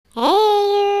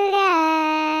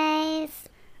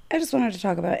I just wanted to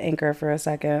talk about Anchor for a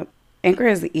second. Anchor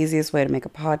is the easiest way to make a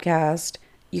podcast.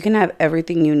 You can have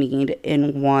everything you need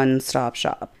in one stop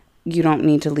shop. You don't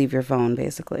need to leave your phone,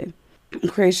 basically.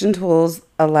 Creation tools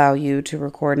allow you to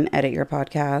record and edit your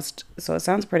podcast, so it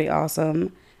sounds pretty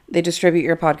awesome. They distribute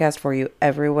your podcast for you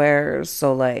everywhere,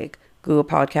 so like Google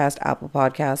Podcast, Apple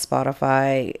Podcast,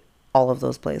 Spotify, all of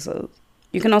those places.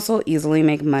 You can also easily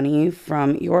make money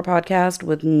from your podcast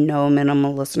with no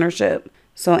minimum listenership,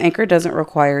 so Anchor doesn't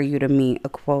require you to meet a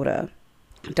quota.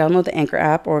 Download the Anchor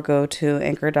app or go to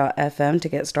anchor.fm to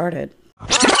get started.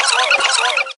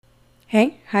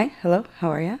 Hey, hi, hello,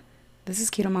 how are ya? This is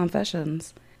Keto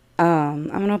Momfessions. I'm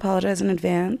going to apologize in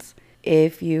advance.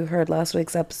 If you heard last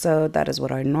week's episode, that is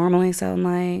what I normally sound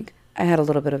like. I had a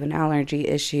little bit of an allergy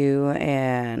issue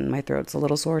and my throat's a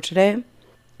little sore today,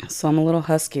 so I'm a little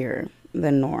huskier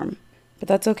than norm. But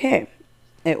that's okay.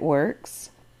 It works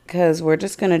because we're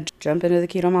just going to jump into the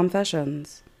Keto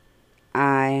Momfessions.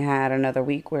 I had another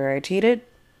week where I cheated.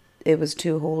 It was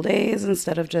 2 whole days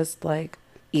instead of just like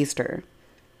Easter.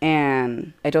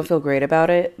 And I don't feel great about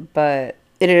it, but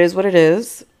it is what it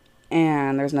is.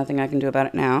 And there's nothing I can do about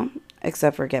it now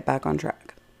except for get back on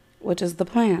track, which is the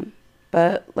plan.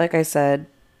 But like I said,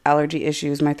 allergy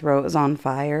issues, my throat is on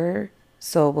fire.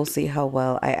 So we'll see how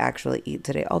well I actually eat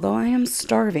today. Although I am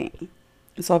starving.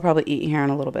 So I'll probably eat here in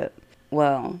a little bit.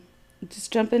 Well,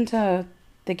 just jump into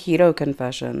the keto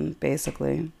confession,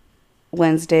 basically.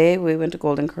 Wednesday, we went to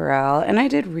Golden Corral, and I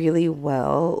did really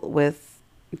well with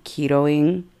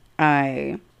ketoing.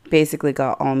 I basically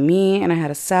got all meat, and I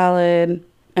had a salad,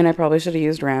 and I probably should have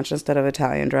used ranch instead of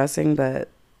Italian dressing, but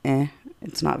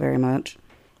it's not very much.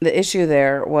 The issue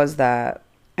there was that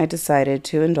I decided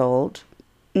to indulge,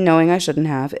 knowing I shouldn't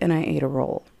have, and I ate a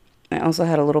roll. I also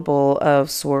had a little bowl of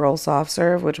swirl soft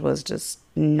serve, which was just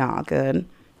not good.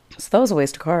 So that was a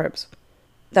waste of carbs.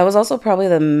 That was also probably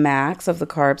the max of the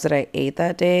carbs that I ate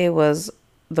that day was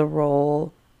the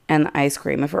roll and the ice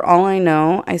cream. And for all I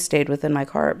know, I stayed within my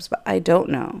carbs, but I don't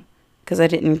know because I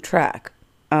didn't track.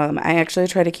 I actually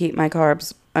try to keep my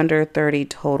carbs under 30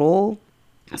 total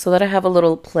so that I have a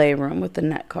little playroom with the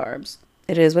net carbs.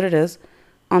 It is what it is.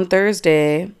 On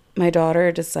Thursday, my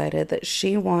daughter decided that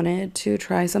she wanted to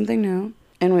try something new,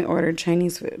 and we ordered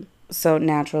Chinese food. So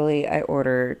naturally, I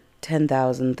ordered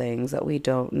 10,000 things that we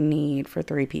don't need for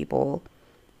 3 people.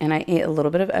 And I ate a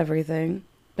little bit of everything.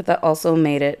 But that also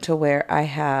made it to where I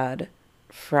had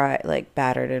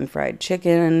battered and fried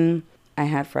chicken. I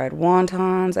had fried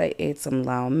wontons. I ate some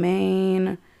lau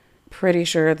mein. Pretty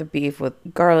sure the beef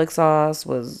with garlic sauce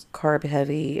was carb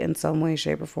heavy in some way,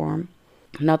 shape, or form.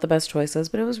 Not the best choices,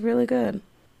 but it was really good.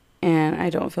 And I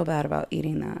don't feel bad about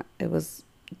eating that. It was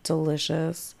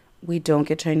delicious. We don't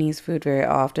get Chinese food very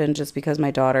often just because my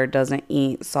daughter doesn't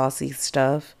eat saucy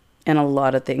stuff. And a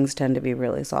lot of things tend to be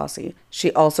really saucy.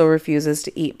 She also refuses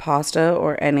to eat pasta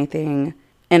or anything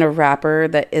in a wrapper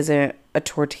that isn't a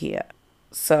tortilla.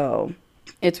 So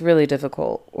it's really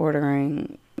difficult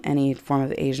ordering any form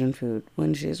of Asian food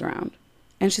when she's around.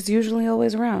 And she's usually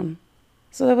always around.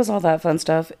 So that was all that fun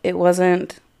stuff. It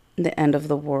wasn't the end of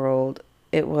the world.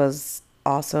 It was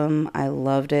awesome. I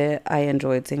loved it. I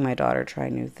enjoyed seeing my daughter try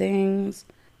new things.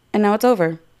 And now it's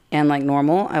over. And like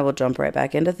normal, I will jump right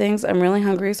back into things. I'm really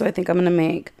hungry, so I think I'm going to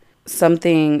make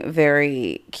something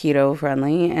very keto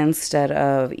friendly instead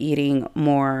of eating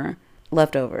more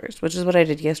leftovers, which is what I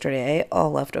did yesterday. I ate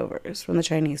all leftovers from the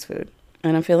Chinese food.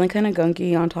 And I'm feeling kind of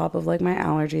gunky on top of like my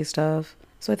allergy stuff.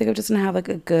 So I think I'm just going to have like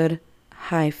a good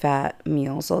high fat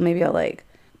meal. So maybe I'll like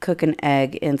cook an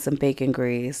egg in some bacon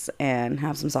grease and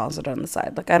have some salsa on the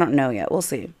side. Like, I don't know yet. We'll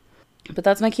see. But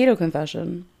that's my keto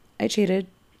confession. I cheated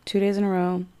 2 days in a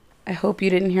row. I hope you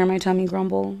didn't hear my tummy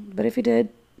grumble. But if you did,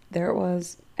 there it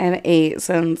was. I haven't ate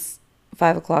since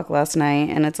 5 o'clock last night,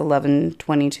 and it's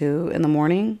 11:22 in the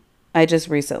morning. I just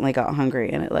recently got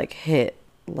hungry, and it like hit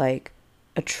like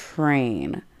a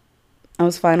train. I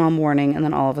was fine all morning, and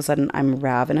then all of a sudden I'm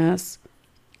ravenous.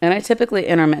 And I typically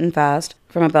intermittent fast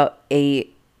from about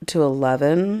 8 to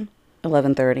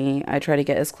 11:30. I try to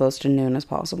get as close to noon as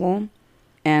possible.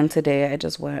 And today I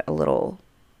just went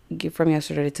from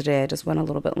yesterday to today, I just went a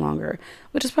little bit longer,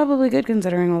 which is probably good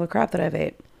considering all the crap that I've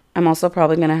ate. I'm also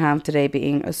probably going to have today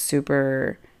being a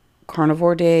super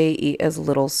carnivore day, eat as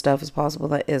little stuff as possible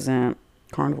that isn't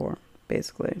carnivore,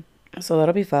 basically. So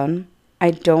that'll be fun.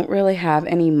 I don't really have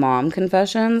any mom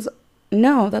confessions.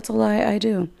 No, that's a lie, I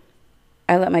do.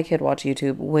 I let my kid watch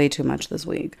YouTube way too much this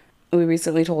week. We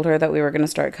recently told her that we were going to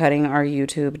start cutting our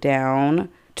YouTube down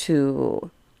to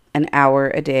an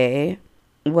hour a day.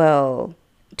 Well,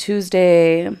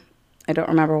 Tuesday, I don't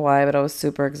remember why, but I was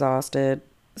super exhausted.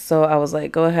 So I was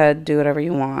like, go ahead, do whatever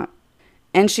you want.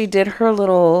 And she did her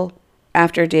little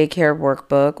after daycare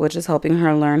workbook, which is helping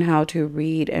her learn how to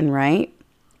read and write.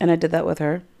 And I did that with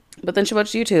her. But then she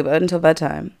watched YouTube until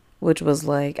bedtime, which was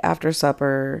like after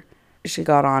supper. She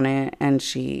got on it and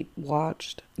she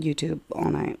watched YouTube all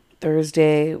night.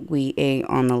 Thursday, we ate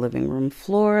on the living room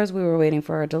floor as we were waiting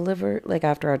for our delivery, like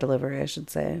after our delivery, I should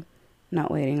say, not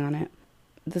waiting on it.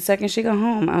 The second she got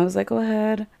home, I was like, go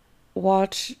ahead,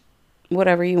 watch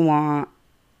whatever you want.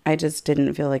 I just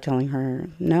didn't feel like telling her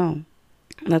no.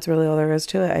 That's really all there is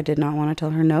to it. I did not want to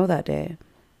tell her no that day.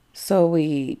 So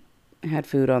we had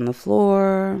food on the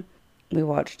floor. We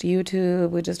watched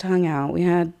YouTube. We just hung out. We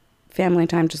had family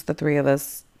time, just the three of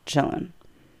us chilling.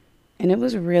 And it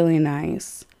was really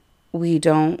nice. We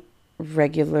don't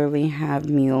regularly have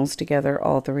meals together,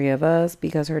 all three of us,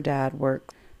 because her dad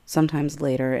works sometimes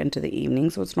later into the evening.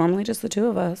 So it's normally just the two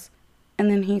of us.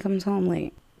 And then he comes home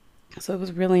late. So it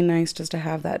was really nice just to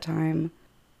have that time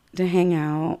to hang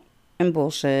out and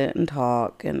bullshit and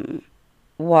talk and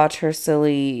watch her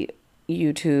silly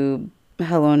YouTube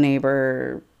Hello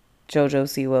Neighbor JoJo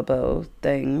Siwa Bo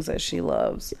things that she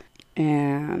loves.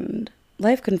 And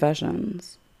life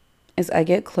confessions. As I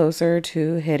get closer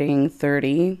to hitting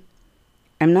 30,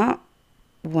 I'm not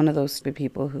one of those stupid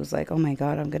people who's like, oh my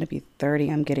God, I'm going to be 30.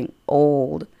 I'm getting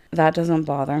old. That doesn't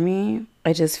bother me.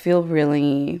 I just feel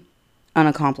really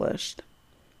unaccomplished.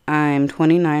 I'm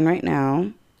 29 right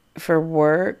now. For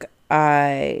work,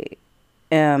 I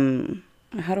am,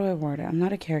 how do I word it? I'm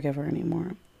not a caregiver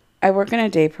anymore. I work in a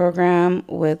day program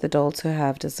with adults who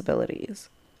have disabilities.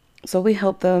 So we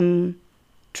help them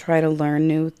try to learn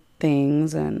new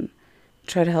things and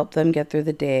try to help them get through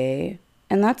the day.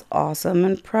 And that's awesome.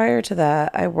 And prior to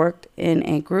that, I worked in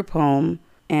a group home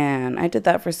and I did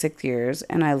that for 6 years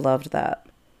and I loved that.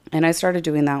 And I started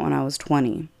doing that when I was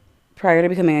 20. Prior to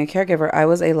becoming a caregiver, I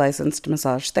was a licensed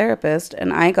massage therapist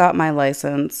and I got my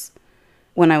license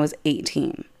when I was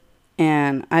 18.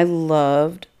 And I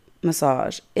loved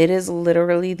massage. It is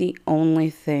literally the only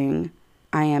thing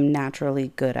I am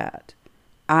naturally good at.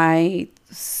 I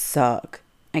suck,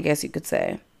 I guess you could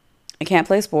say. I can't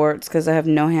play sports because I have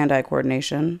no hand-eye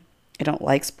coordination. I don't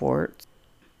like sports.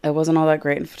 I wasn't all that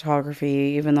great in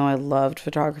photography, even though I loved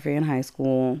photography in high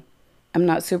school. I'm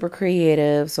not super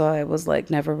creative, so I was like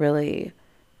never really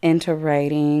into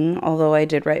writing, although I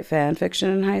did write fan fiction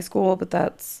in high school, but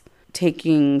that's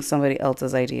taking somebody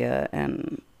else's idea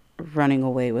and running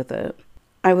away with it.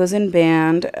 I was in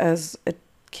band as a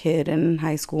kid in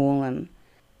high school and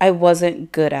I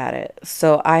wasn't good at it.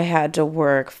 So I had to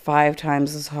work 5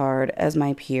 times as hard as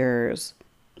my peers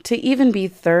to even be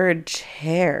third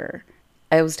chair.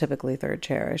 I was typically third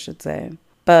chair, I should say.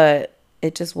 But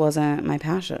it just wasn't my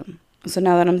passion. So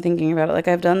now that I'm thinking about it, like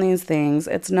I've done these things,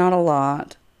 it's not a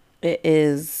lot. It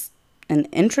is an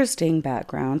interesting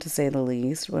background to say the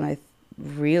least when I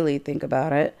really think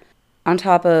about it. On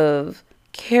top of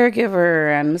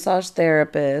caregiver and massage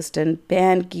therapist and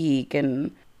band geek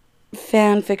and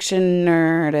fan fiction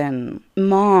nerd and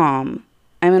mom.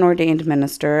 I'm an ordained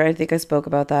minister. I think I spoke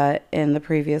about that in the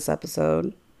previous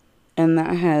episode. And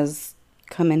that has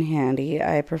come in handy.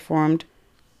 I performed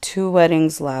 2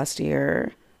 weddings last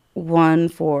year. One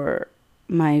for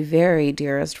my very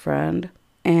dearest friend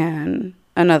and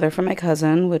another for my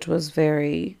cousin, which was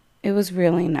it was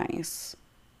really nice.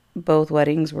 Both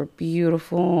weddings were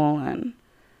beautiful and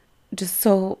just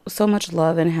so much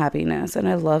love and happiness. And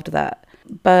I loved that.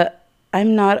 But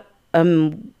I'm not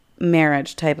a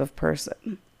marriage type of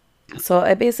person. So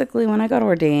I basically, when I got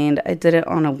ordained, I did it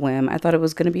on a whim. I thought it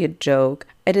was going to be a joke.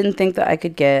 I didn't think that I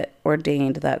could get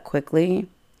ordained that quickly.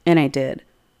 And I did.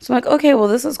 So I'm like, okay, well,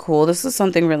 this is cool. This is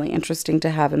something really interesting to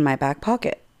have in my back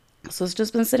pocket. So it's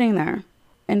just been sitting there.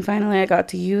 And finally I got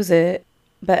to use it.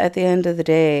 But at the end of the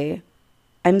day,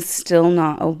 I'm still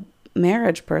not a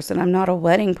marriage person. I'm not a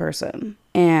wedding person.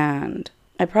 And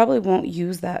I probably won't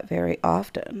use that very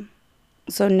often.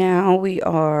 So now we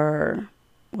are,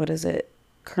 what is it?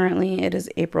 Currently it is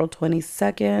April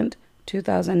 22nd,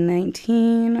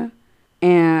 2019.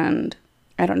 And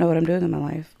I don't know what I'm doing in my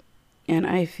life. And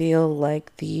I feel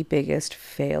like the biggest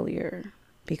failure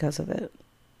because of it.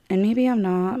 And maybe I'm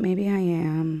not. Maybe I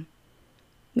am.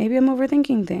 Maybe I'm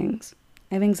overthinking things.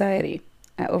 I have anxiety.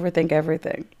 I overthink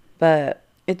everything. But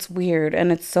it's weird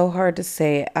and it's so hard to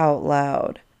say out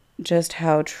loud just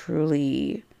how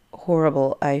truly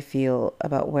horrible I feel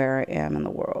about where I am in the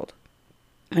world.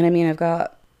 And I mean, I've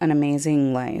got an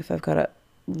amazing life. I've got a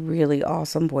really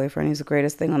awesome boyfriend. He's the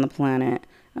greatest thing on the planet.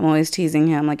 I'm always teasing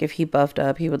him. Like if he buffed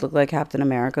up, he would look like Captain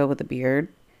America with a beard.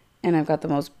 And I've got the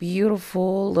most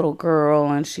beautiful little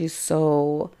girl and she's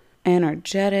so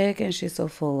energetic and she's so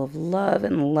full of love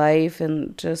and life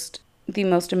and just the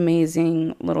most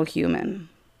amazing little human.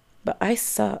 But I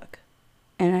suck.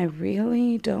 And I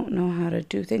really don't know how to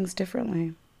do things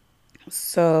differently.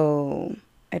 So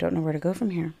I don't know where to go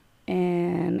from here.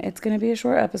 And it's going to be a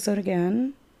short episode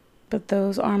again. But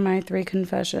those are my 3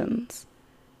 confessions.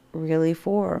 Really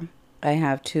 4. I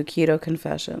have 2 keto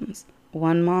confessions,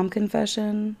 1 mom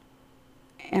confession,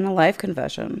 and a life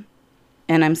confession.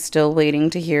 And I'm still waiting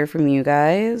to hear from you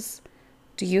guys.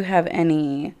 Do you have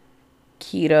any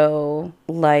keto,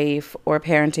 life, or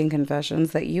parenting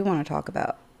confessions that you want to talk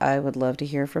about? I would love to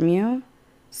hear from you.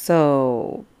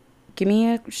 So give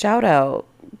me a shout out.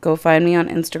 Go find me on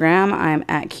Instagram. I'm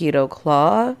at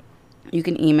KetoClaw. You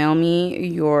can email me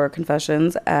your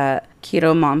confessions at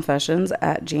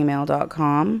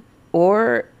ketomomfessions@gmail.com.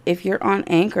 Or if you're on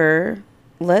Anchor,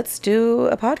 let's do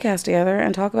a podcast together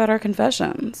and talk about our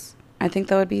confessions. I think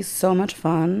that would be so much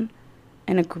fun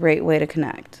and a great way to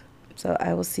connect. So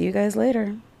I will see you guys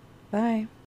later. Bye.